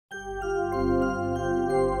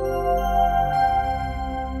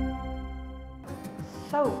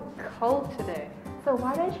So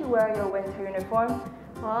why don't you wear your winter uniform?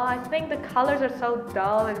 Well, I think the colors are so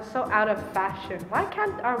dull and so out of fashion. Why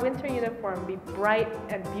can't our winter uniform be bright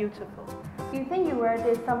and beautiful? You think you wear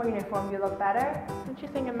this summer uniform, you look better? Don't you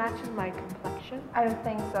think it matches my complexion? I don't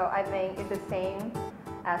think so. I think it's the same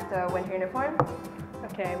as the winter uniform.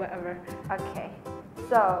 Okay, whatever. Okay.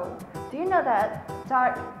 So, do you know that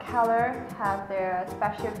dark color have their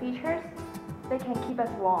special features? They can keep us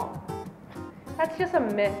warm. That's just a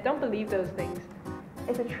myth. Don't believe those things.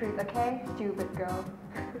 It's the truth, okay? Stupid girl.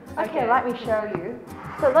 Okay, Okay. let me show you.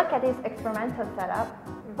 So look at this experimental setup.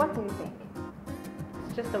 What do you think?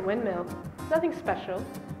 It's just a windmill. Nothing special.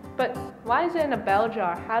 But why is it in a bell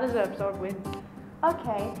jar? How does it absorb wind?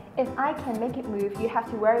 Okay, if I can make it move, you have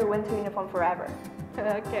to wear your winter uniform forever.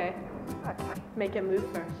 Okay, Okay. make it move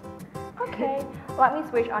first. Okay, let me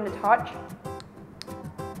switch on the torch.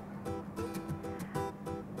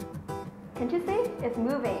 Can't you see? It's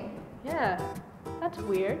moving. Yeah, that's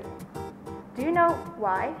weird. Do you know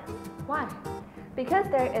why? Why? Because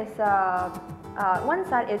there is one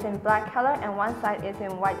side is in black color and one side is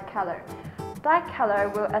in white color. Black color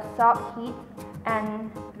will absorb heat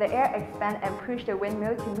and the air expand and push the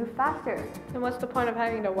windmill to move faster. Then what's the point of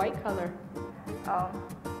having the white color?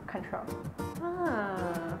 Control.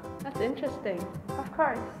 Ah, that's interesting. Of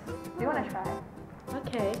course. Do you want to try?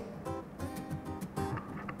 Okay.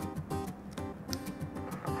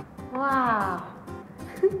 Wow.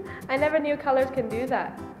 I never knew colors can do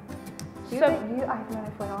that. You I've known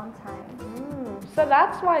it for a long time. So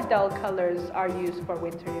that's why dull colors are used for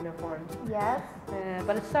winter uniforms. Yes. Yeah,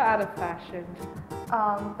 but it's so out of fashion.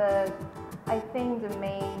 But I think the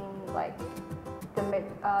main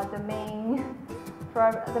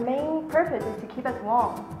purpose is to keep us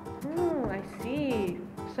warm. I see.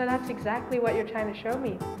 So that's exactly what you're trying to show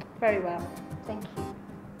me. Very well. Thank you.